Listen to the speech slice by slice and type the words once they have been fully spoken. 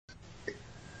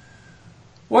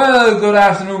Well, good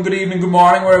afternoon, good evening, good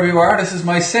morning, wherever you are. This is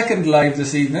my second live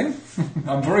this evening.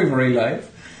 I'm very live.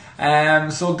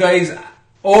 So guys,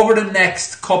 over the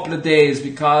next couple of days,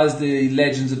 because the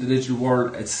Legends of the Digital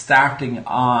World is starting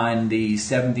on the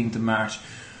 17th of March,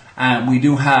 and we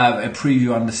do have a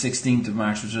preview on the 16th of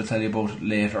March, which I'll tell you about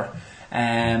later.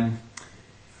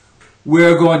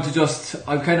 We're going to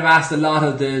I've kind of asked a lot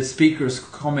of the speakers to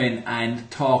come in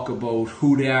and talk about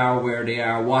who they are, where they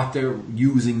are, what they're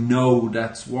using now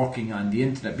that's working on the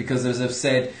internet. Because as I've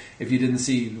said, if you didn't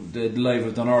see the live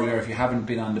I've done earlier, if you haven't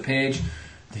been on the page,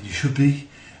 then you should be.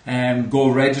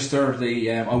 Go register.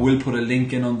 I will put a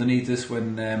link in underneath this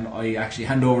when I actually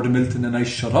hand over to Milton and I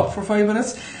shut up for 5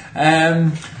 minutes.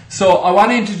 So I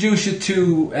want to introduce you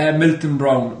to Milton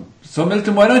Brown. So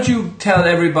Milton, why don't you tell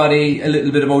everybody a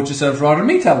little bit about yourself rather than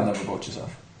me telling them about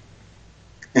yourself?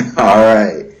 All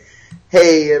right.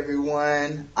 Hey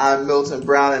everyone, I'm Milton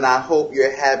Brown and I hope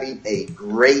you're having a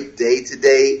great day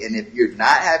today. And if you're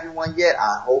not having one yet,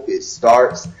 I hope it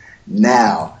starts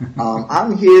now.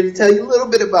 I'm here to tell you a little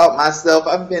bit about myself.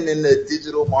 I've been in the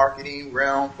digital marketing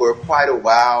realm for quite a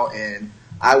while, and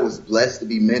I was blessed to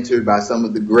be mentored by some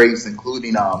of the greats,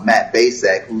 including Matt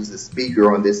Basak, who's the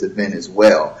speaker on this event as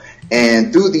well.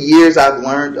 And through the years, I've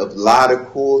learned a lot of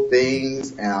cool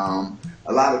things, because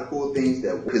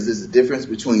there's a difference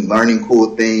between learning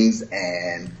cool things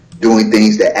and doing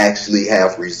things that actually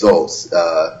have results.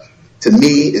 To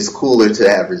me, it's cooler to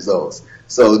have results.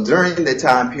 So during the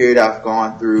time period I've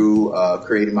gone through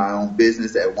creating my own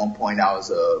business, at one point I was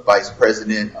a vice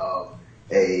president of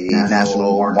a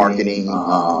national marketing,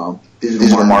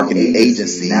 digital marketing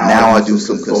agency. Now I do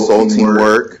some consulting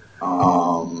work,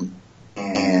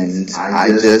 and I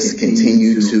just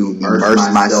continue to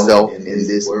immerse myself in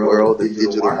this world of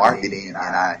digital marketing, and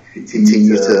I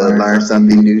continue to learn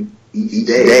something new each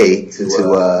day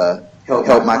to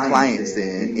help my clients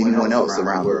and anyone else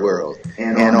around the world.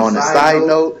 And on a side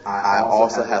note, I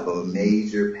also have a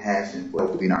major passion for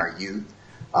helping our youth.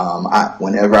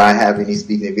 Whenever I have any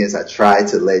speaking events, I try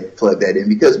to plug that in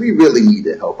because we really need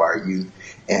to help our youth.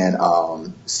 And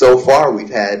so far, we've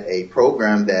had a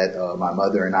program that my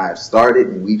mother and I have started,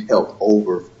 and we've helped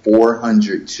over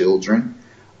 400 children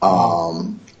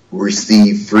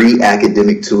receive free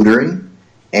academic tutoring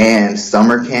and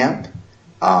summer camp,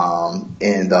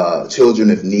 and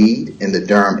children of need in the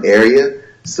Durham area.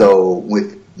 So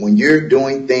when you're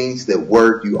doing things that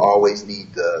work, you always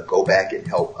need to go back and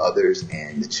help others,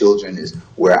 and the children is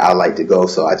where I like to go.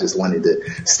 So I just wanted to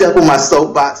step on my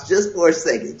soapbox just for a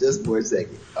second.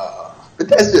 But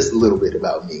that's just a little bit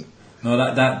about me. No,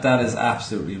 that is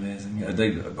absolutely amazing.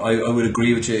 I would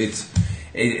agree with you.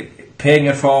 Paying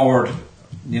it forward,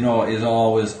 is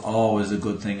always a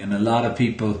good thing, and a lot of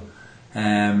people,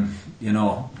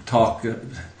 talk.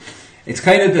 It's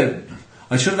kind of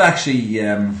I should have actually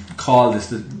called this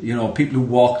people who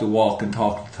walk the walk and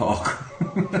talk the talk.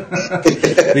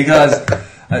 Because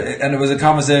and it was a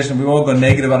conversation, we won't go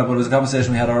negative on it, but it was a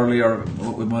conversation we had earlier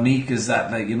with Monique, is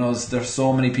that there's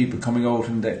so many people coming out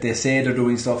and they say they're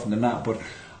doing stuff and they're not. But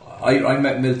I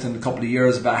met Milton a couple of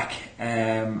years back,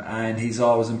 and he's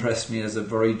always impressed me as a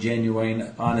very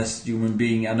genuine, honest human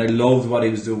being, and I loved what he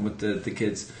was doing with the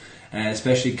kids.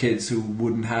 Especially kids who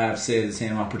wouldn't have, say, the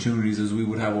same opportunities as we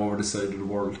would have over this side of the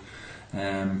world.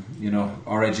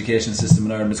 Our education system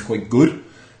in Ireland is quite good.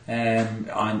 And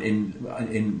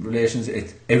in relations,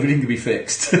 everything can be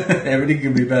fixed. Everything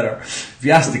can be better. If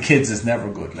you ask the kids, it's never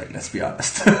good. Let's be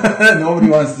honest. Nobody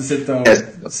wants to sit down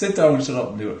and shut up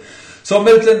and do it. So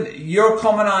Milton, you're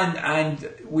coming on, and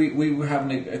we were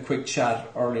having a quick chat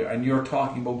earlier, and you're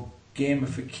talking about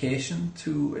gamification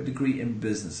to a degree in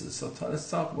businesses. So let's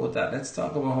talk about that. Let's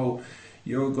talk about how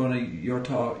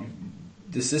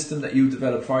the system that you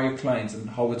develop for your clients and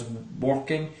how it's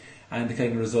working and the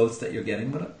kind of results that you're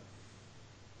getting with it.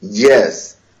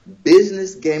 Yes,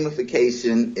 business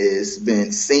gamification has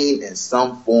been seen in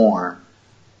some form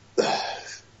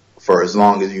for as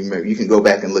long as you remember. You can go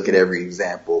back and look at every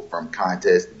example, from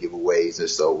contests to giveaways or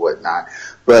so whatnot.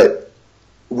 But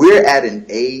we're at an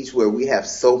age where we have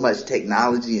so much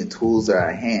technology and tools at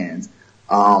our hands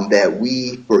that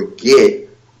we forget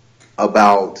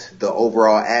about the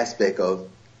overall aspect of,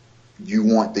 you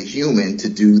want the human to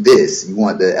do this, you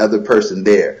want the other person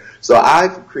there. So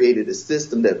I've created a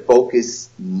system that focuses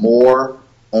more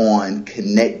on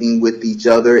connecting with each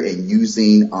other and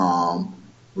using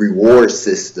reward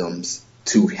systems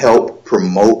to help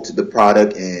promote the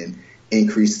product and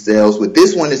increase sales. With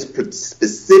this one is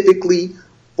specifically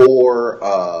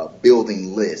for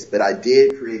building lists, but I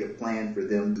did create a plan for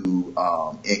them to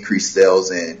increase sales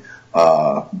and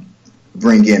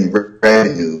bring in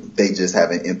revenue. They just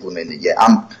haven't implemented yet.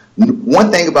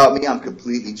 One thing about me, I'm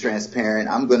completely transparent.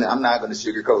 I'm not gonna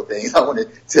sugarcoat things. I want to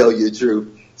tell you the truth.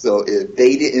 So if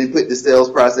they didn't put the sales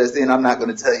process in, I'm not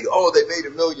going to tell you, oh, they made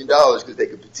 $1 million because they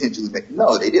could potentially make.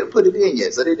 No, they didn't put it in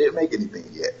yet, so they didn't make anything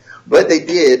yet. But they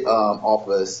did, off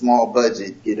a small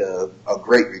budget, get a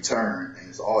great return, and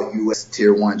it's all U.S.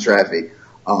 Tier 1 traffic.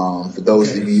 For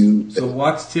those of you. So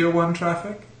what's Tier 1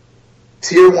 traffic?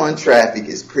 Tier 1 traffic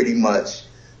is pretty much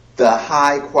the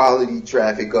high quality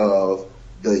traffic of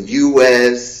the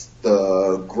U.S.,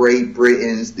 the Great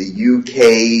Britains, the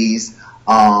U.K.s,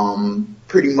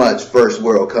 pretty much first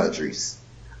world countries.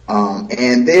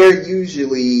 And they're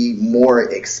usually more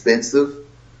expensive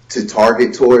to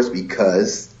target towards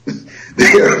because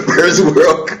they're first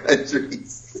world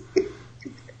countries.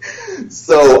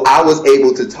 So I was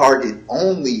able to target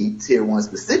only Tier 1,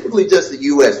 specifically just the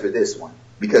U.S. for this one,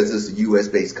 because it's a U.S.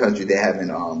 based country. They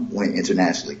haven't went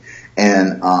internationally.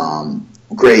 And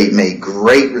made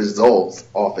great results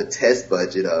off a test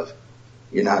budget of,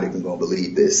 you're not even going to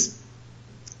believe this,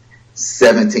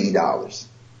 $17.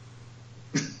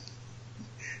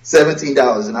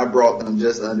 $17, and I brought them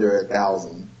just under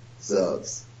 1,000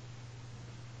 subs.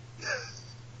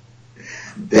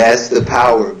 That's the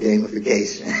power of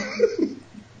gamification.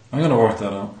 I'm going to work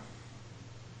that out.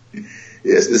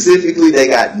 Yeah, specifically they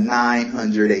got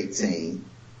 918.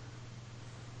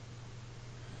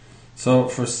 So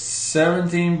for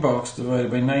 $17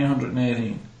 divided by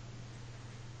 918,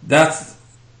 that's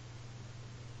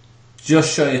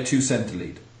just shy of 2 cents a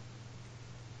lead.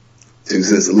 2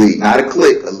 cents a lead, not a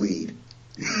click, a lead.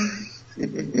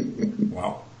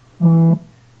 Wow,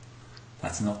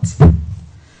 that's nuts.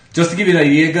 Just to give you an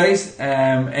idea, guys,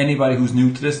 anybody who's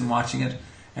new to this and watching it,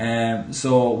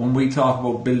 so when we talk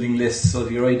about building lists, so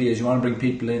your idea is you want to bring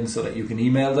people in so that you can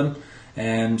email them.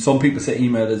 Some people say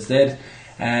email is dead.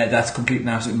 That's complete and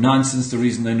absolute nonsense. The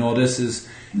reason I know this is,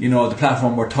 the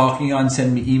platform we're talking on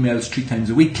send me emails 3 times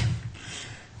a week.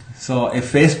 So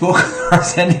if Facebook are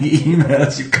sending you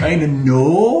emails, you kind of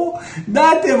know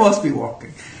that they must be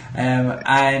working.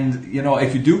 And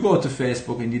if you do go to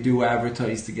Facebook and you do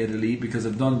advertise to get a lead, because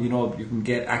I've done, you can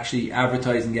get actually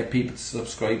advertise and get people to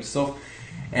subscribe to stuff.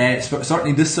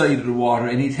 Certainly this side of the water,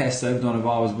 any tests I've done have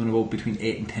always been about between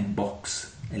 $8 and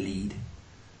 $10 a lead.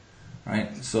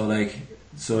 Right?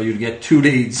 So you'd get 2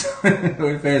 leads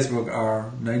with Facebook,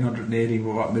 or 980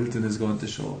 with what Milton is going to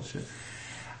show.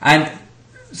 And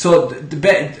so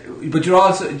but you're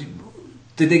also,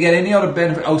 did they get any other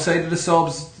benefit outside of the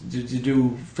subs? Did you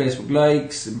do Facebook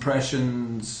likes,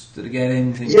 impressions? Did they get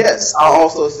anything? Yes, I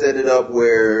also set it up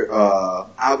where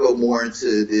I'll go more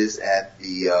into this at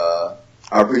the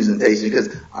our presentation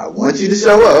because I want you to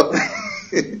show up.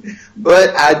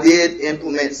 But I did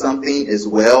implement something as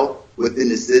well within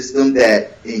the system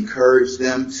that encouraged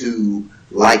them to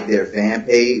like their fan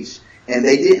page. And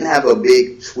they didn't have a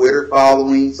big Twitter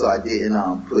following, so I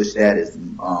didn't push that as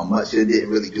much. I didn't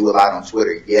really do a lot on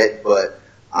Twitter yet, but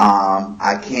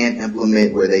I can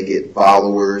implement where they get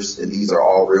followers, and these are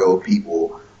all real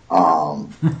people.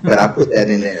 But I put that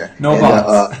in there. No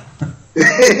bots.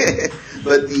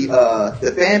 But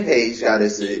the fan page got a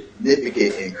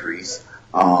significant increase,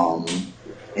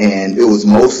 and it was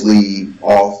mostly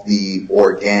off the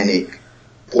organic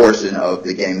portion of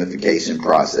the gamification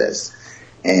process.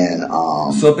 And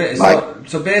so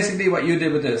basically, what you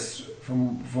did with this,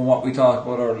 from what we talked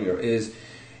about earlier, is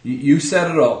you set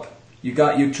it up.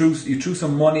 You threw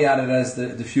some money at it as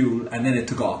the fuel, and then it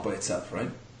took off by itself,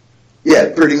 right? Yeah,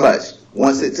 pretty much.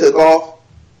 Once it took off,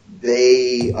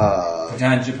 they put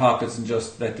hands in your pockets and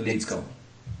just let the leads go.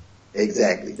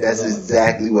 Exactly. That's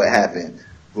exactly what happened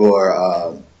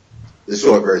for the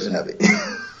short version of it.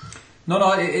 No,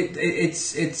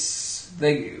 it's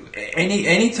like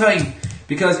any time.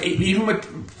 Because even with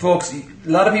folks, a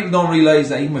lot of people don't realise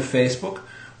that even with Facebook,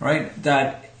 right,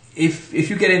 that if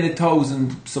you get into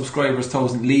 1,000 subscribers,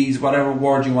 1,000 leads, whatever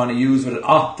word you want to use, with it,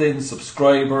 opt-ins,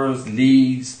 subscribers,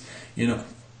 leads,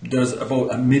 there's about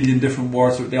 1 million different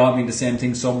words, they all mean the same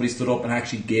thing. Somebody stood up and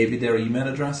actually gave you their email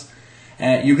address.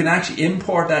 You can actually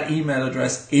import that email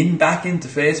address back into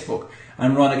Facebook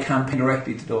and run a campaign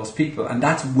directly to those people, and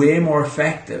that's way more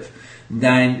effective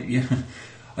than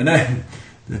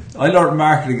I learned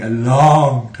marketing a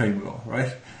long time ago,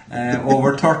 right?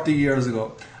 Over 30 years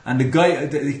ago. And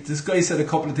this guy said a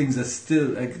couple of things that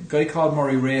still, a guy called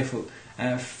Murray Rayfield,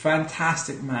 a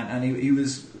fantastic man, and he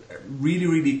was really,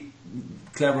 really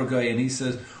clever guy, and he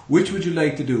says, which would you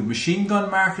like to do, machine gun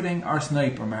marketing or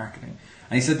sniper marketing?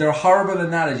 And he said, they're a horrible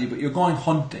analogy, but you're going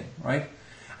hunting, right?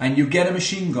 And you get a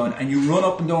machine gun and you run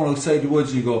up and down outside the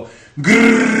woods and you go,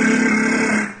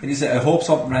 grrrr, And you say, I hope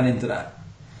something ran into that.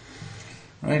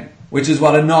 Right? Which is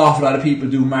what an awful lot of people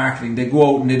do marketing. They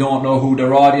go out and they don't know who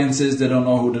their audience is, they don't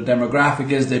know who the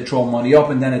demographic is, they throw money up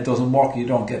and then it doesn't work, you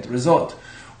don't get the result.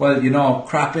 Well,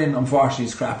 crap in, unfortunately,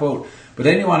 is crap out. But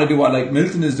then you want to do what like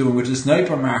Milton is doing, which is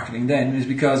sniper marketing then, is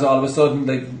because all of a sudden,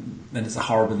 like, and it's a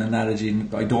horrible analogy,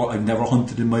 and I've never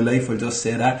hunted in my life, I'll just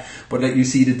say that, but like you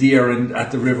see the deer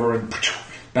at the river and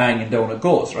bang, and down it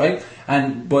goes, right?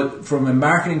 But from a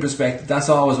marketing perspective, that's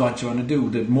always what you want to do.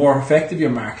 The more effective your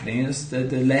marketing is, the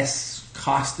less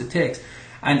cost it takes.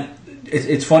 And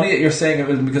it's funny that you're saying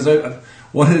it, because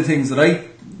one of the things that I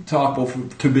talk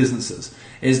about to businesses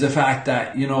is the fact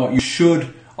that, you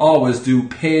should always do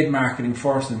paid marketing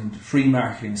first and free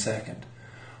marketing second.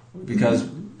 Because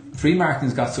free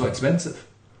marketing's got so expensive.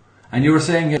 And you were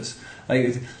saying it's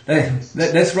like,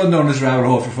 let's run down this rabbit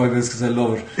hole for 5 minutes because I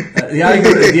love it.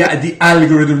 The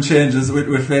algorithm changes with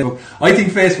Facebook. I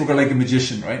think Facebook are like a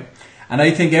magician, right? And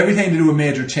I think every time they do a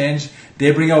major change,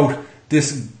 they bring out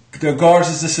their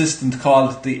gorgeous assistant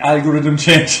called the algorithm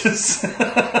changes. And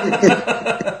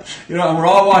we're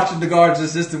all watching the gorgeous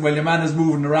assistant while your man is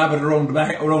moving the rabbit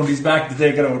around his back to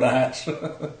take it out of the hatch.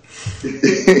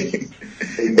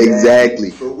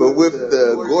 Exactly. But with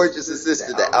the gorgeous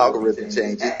assistant, the algorithm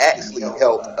change, it actually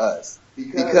helped us.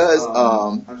 Because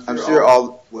I'm sure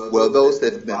those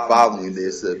that have been following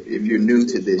this, if you're new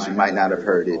to this, you might not have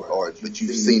heard it, but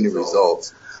you've seen the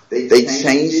results. They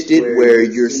changed it where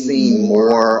you're seeing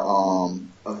more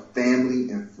of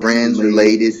family and friends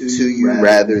related to you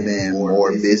rather than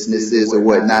more businesses or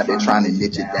whatnot. They're trying to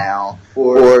niche it down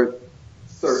for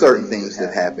certain things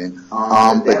that happen.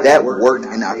 But that worked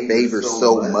in our favor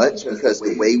so much because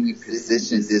the way we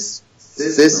positioned this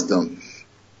system,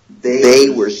 they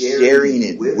were sharing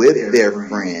it with their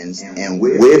friends and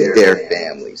with their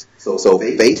families. So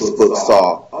Facebook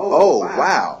saw, oh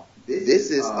wow, this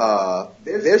is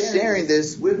they're sharing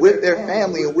this with their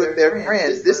family and with their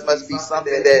friends. This must be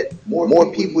something that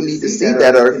more people need to see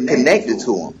that are connected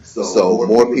to them. So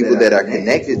more people that are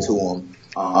connected to them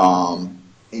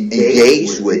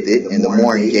engaged with it, and the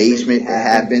more engagement that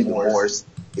happened, the more it was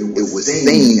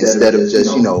seen instead of just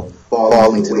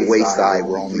falling to the wayside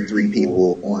where only 3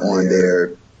 people on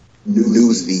their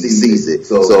news feed sees it.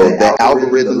 So the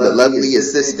algorithm, the lovely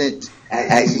assistant,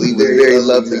 actually was very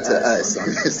lovely to us on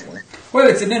this one. Well,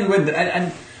 it's an in-win,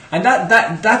 and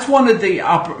that's one of the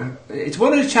it's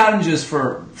one of the challenges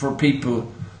for people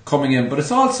coming in, but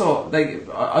it's also like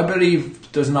I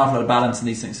believe there's an awful lot of balance in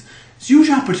these things. It's huge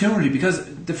opportunity because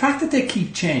the fact that they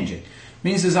keep changing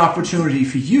means there's opportunity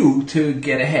for you to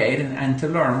get ahead and to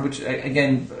learn, which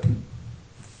again,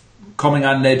 coming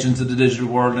on legends of the digital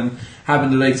world and having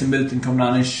the likes of Milton coming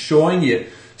on and showing you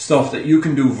stuff that you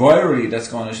can do virally that's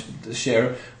going to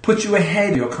share, puts you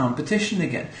ahead of your competition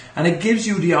again. And it gives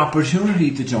you the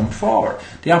opportunity to jump forward,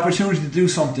 the opportunity to do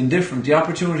something different, the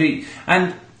opportunity.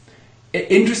 And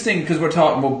interesting because we're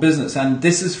talking about business, and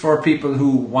this is for people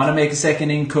who want to make a second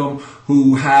income,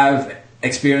 who have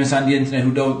experience on the internet,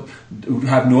 who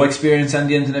have no experience on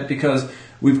the internet, because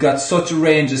we've got such a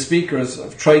range of speakers.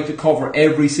 I've tried to cover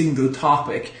every single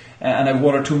topic, and I've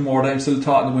 1 or 2 more that I'm still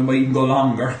talking, and we might even go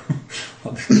longer.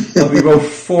 I'll be about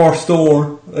 4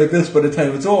 stone like this by the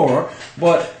time it's over.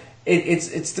 But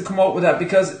it's to come up with that,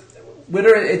 because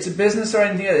whether it's a business or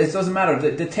anything else, it doesn't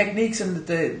matter. The techniques and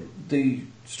the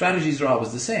strategies are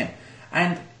always the same,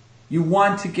 and you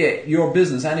want to get your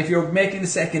business. And if you're making a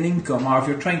second income, or if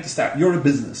you're trying to start, you're a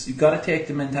business. You've got to take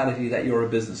the mentality that you're a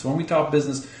business. When we talk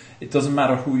business, it doesn't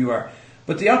matter who you are,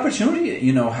 but the opportunity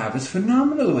you have is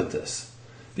phenomenal with this,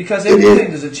 because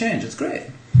everything there's a change. It's great.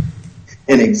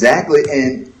 And exactly,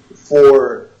 and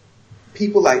for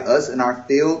people like us in our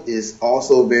field is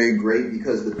also very great,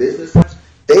 because the business owners,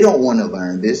 they don't want to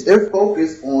learn this. They're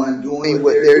focused on doing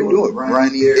what they're doing,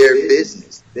 running their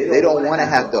business. They don't want to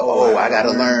have to, I got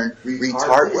to learn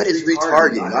retard. What is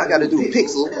retargeting? I got to do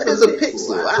pixel. What is a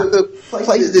pixel? I have to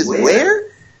place this where?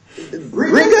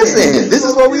 Bring us in. This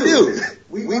is what we do.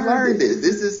 We learned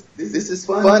this. This is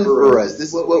fun for us. This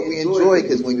is what we enjoy,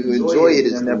 because when you enjoy it,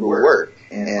 it's never work.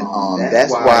 And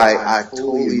that's why I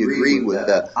totally agree with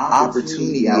the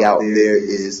opportunity out there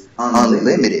is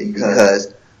unlimited,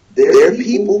 because there are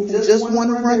people who just want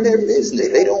to run their business.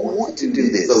 They don't want to do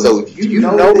this. So if you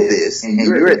know this and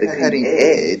you're at the cutting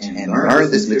edge and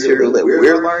learn this material that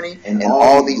we're learning, and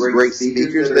all these great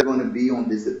speakers that are going to be on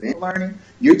this event learning,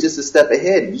 you're just a step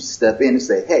ahead. You step in and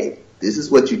say, hey, this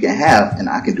is what you can have, and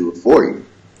I can do it for you.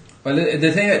 Well,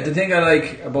 the thing I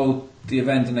like about the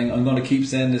event, and I'm going to keep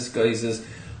saying this, guys, is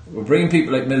we're bringing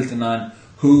people like Milton on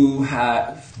who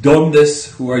have done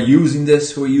this, who are using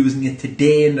this, who are using it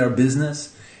today in their business.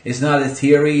 It's not a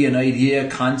theory, an idea, a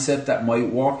concept that might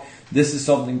work. This is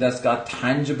something that's got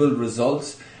tangible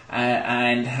results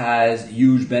and has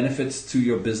huge benefits to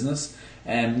your business,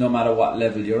 no matter what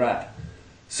level you're at.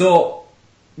 So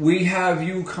we have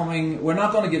you coming. We're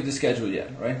not going to give the schedule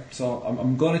yet, right? So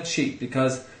I'm going to cheat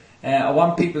because I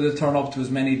want people to turn up to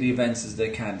as many of the events as they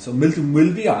can. So Milton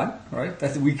will be on, right?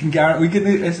 We can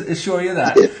assure you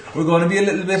that. We're going to be a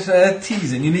little bit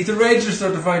teasing. You need to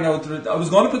register to find out. I was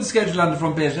going to put the schedule on the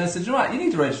front page, and I said, you know what? You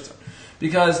need to register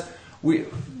because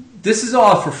this is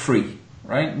all for free,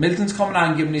 right? Milton's coming on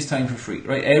and giving his time for free,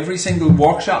 right? Every single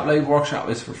live workshop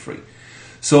is for free.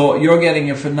 So you're getting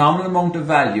a phenomenal amount of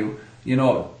value,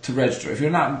 to register. If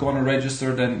you're not going to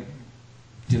register, then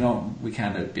we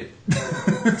can't help you.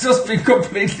 Just being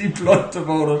completely blunt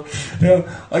about it.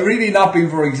 I'm really not being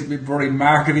very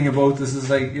marketing about this. Is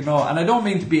like, and I don't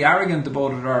mean to be arrogant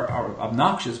about it or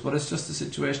obnoxious, but it's just a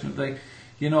situation of like,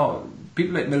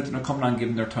 people like Milton are coming on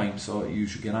giving their time, so you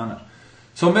should get on it.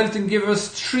 So Milton, give us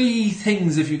 3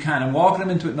 things if you can, and walk them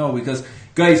into it now, because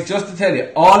guys, just to tell you,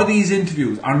 all of these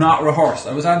interviews are not rehearsed.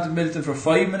 I was on to Milton for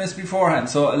 5 minutes beforehand,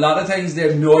 so a lot of times they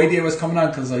have no idea what's coming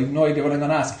on because I have no idea what I'm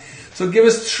going to ask. So give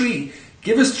us three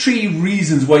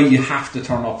reasons why you have to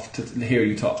turn up to hear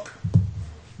you talk.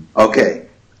 Okay.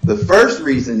 The first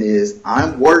reason is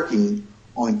I'm working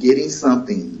on getting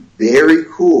something very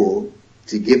cool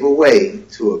to give away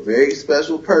to a very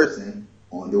special person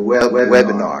on the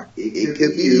webinar. It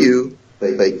could be you,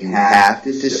 but you have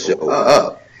to show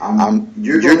up.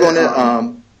 You're going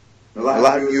to a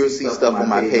lot of you will see stuff on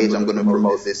my page. I'm going to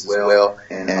promote this as well,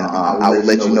 and I will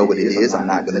let you know what it is. I'm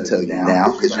not going to tell you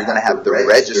now because you're going to have to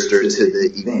register to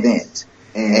the event.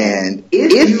 And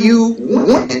if you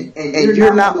win and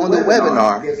you're not on the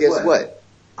webinar, guess what?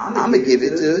 I'm going to give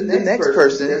it to the next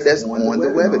person that's on the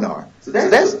webinar. So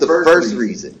that's the first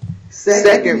reason.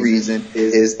 Second reason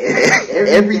is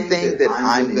everything that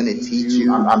I'm going to teach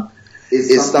you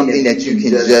is something that you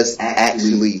can just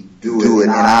actually do it.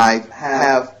 And I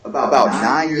have about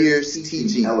 9 years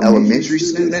teaching elementary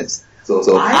students. So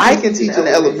if I can teach an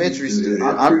elementary student,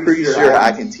 I'm pretty sure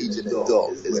I can teach an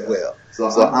adult as well.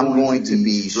 So I'm going to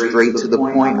be straight to the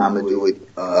point. I'm going to do it.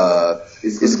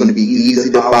 It's going to be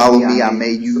easy to follow me. I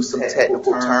may use some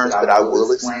technical terms, but I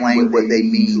will explain what they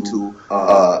mean to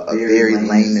a very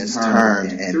layman's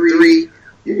terms. And 3,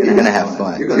 you're going to have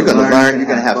fun. You're going to learn. You're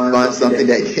going to have fun. Something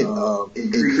that can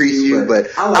increase you. But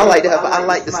I like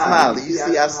to smile. You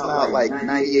see, I smile like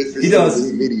 98% of this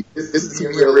video. This is me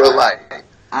in real life.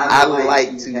 I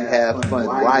like to have fun.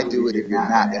 Why do it if you're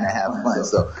not going to have fun?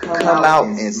 So come out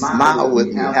and smile with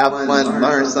me. Have fun,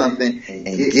 learn something,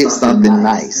 and get something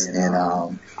nice. And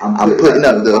I'm putting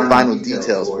up the final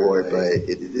details for it, but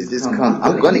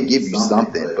I'm going to give you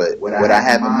something. But what I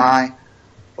have in mind,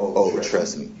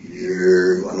 trust me,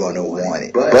 you're going to want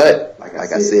it. But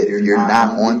like I said, if you're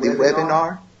not on the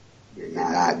webinar, you're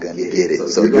not going to get it.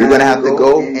 So you're going to have to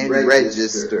go and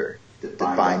register to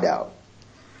find out.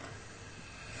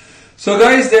 So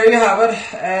guys, there you have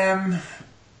it.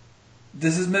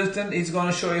 This is Milton. He's going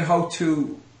to show you how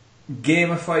to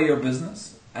gamify your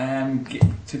business and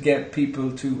to get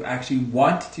people to actually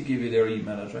want to give you their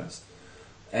email address.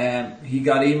 He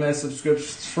got email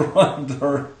subscriptions for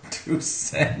under 2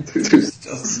 cents. It's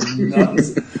just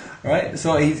nuts, right?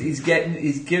 So he's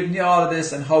giving you all of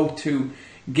this and how to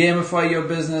gamify your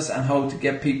business and how to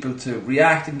get people to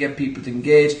react and get people to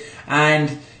engage.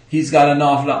 And he's got an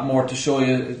awful lot more to show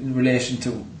you in relation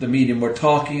to the medium we're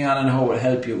talking on and how it will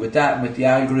help you with that and with the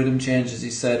algorithm changes, he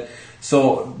said.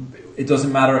 So it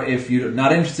doesn't matter if you're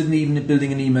not interested in even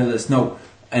building an email list. No,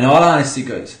 in all honesty,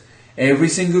 guys, every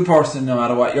single person, no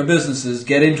matter what your business is,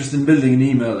 get interested in building an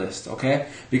email list, okay?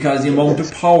 Because the amount of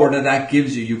power that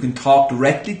gives you. You can talk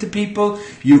directly to people.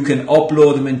 You can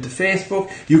upload them into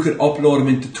Facebook. You can upload them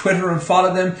into Twitter and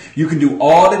follow them. You can do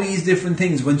all of these different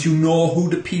things once you know who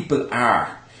the people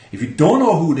are. If you don't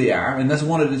know who they are, and that's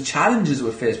one of the challenges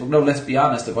with Facebook. Now, let's be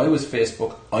honest, if I was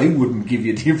Facebook, I wouldn't give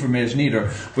you the information either.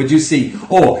 But you see,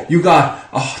 you got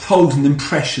 1,000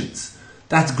 impressions.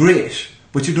 That's great.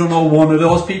 But you don't know one of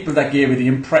those people that gave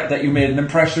you that you made an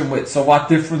impression with. So what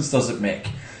difference does it make?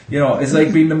 It's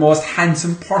like being the most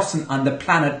handsome person on the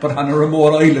planet, but on a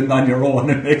remote island on your own.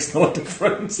 It makes no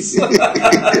difference.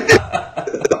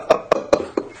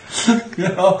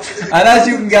 And as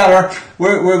you can gather,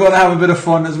 we're going to have a bit of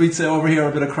fun, as we'd say over here,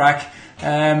 a bit of crack,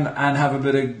 and have a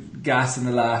bit of gas and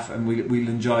a laugh, and we'll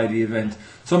enjoy the event.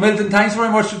 So Milton, thanks very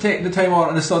much for taking the time out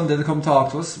on a Sunday to come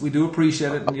talk to us. We do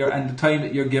appreciate it and the time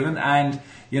that you're given. And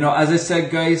as I said,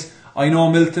 guys, I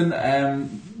know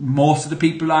Milton, most of the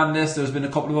people on this, there's been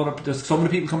a couple of there's some of the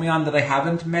people coming on that I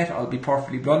haven't met, I'll be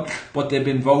perfectly blunt, but they've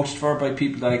been vouched for by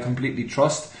people that I completely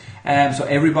trust. So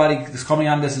everybody that's coming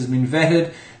on this has been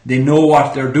vetted, they know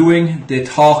what they're doing, they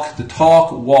talk the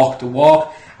talk, walk the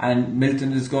walk, and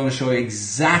Milton is going to show you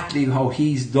exactly how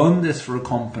he's done this for a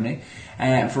company,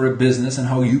 for a business, and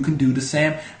how you can do the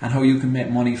same, and how you can make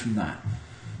money from that.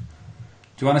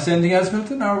 Do you want to say anything else,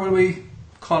 Milton, or will we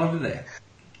call it a day?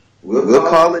 We'll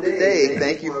call it a day.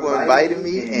 Thank you for inviting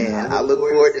me, and I look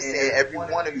forward to seeing every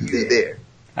one of you there.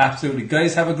 Absolutely.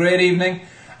 Guys, have a great evening,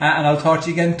 and I'll talk to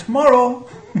you again tomorrow.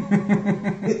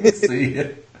 See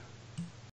you.